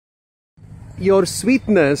Your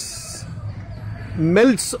sweetness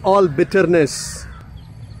melts all bitterness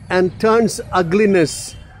and turns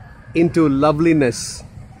ugliness into loveliness.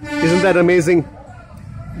 Isn't that amazing?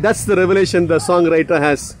 That's the revelation the songwriter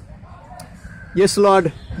has. Yes,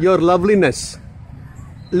 Lord, your loveliness,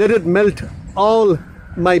 let it melt all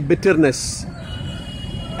my bitterness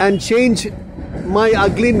and change my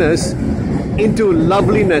ugliness into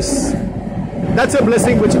loveliness. That's a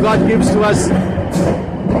blessing which God gives to us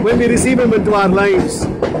when we receive Him into our lives.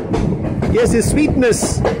 Yes, His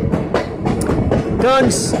sweetness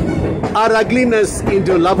turns our ugliness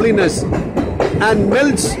into loveliness and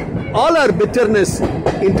melts all our bitterness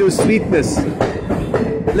into sweetness.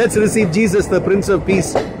 Let's receive Jesus, the Prince of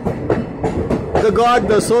Peace, the God,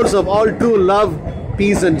 the source of all true love,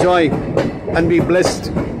 peace and joy, and be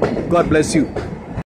blessed. God bless you.